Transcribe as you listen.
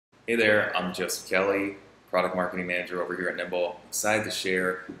Hey there, I'm Joseph Kelly, Product Marketing Manager over here at Nimble. Excited to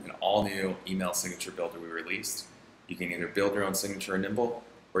share an all-new email signature builder we released. You can either build your own signature in Nimble,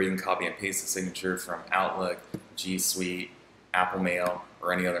 or you can copy and paste the signature from Outlook, G Suite, Apple Mail,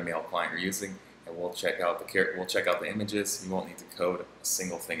 or any other mail client you're using, and we'll check out the images. You won't need to code a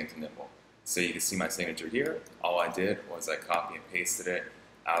single thing into Nimble. So you can see my signature here. All I did was I copy and pasted it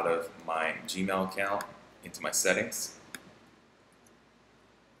out of my Gmail account into my settings.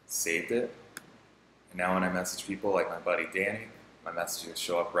 Saved it, and now when I message people like my buddy Danny, my messages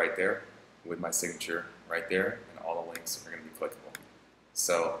show up right there with my signature right there, and all the links are going to be clickable.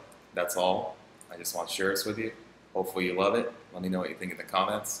 So that's all. I just want to share this with you. Hopefully you love it. Let me know what you think in the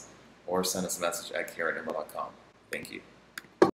comments, or send us a message at care@nimble.com. Thank you.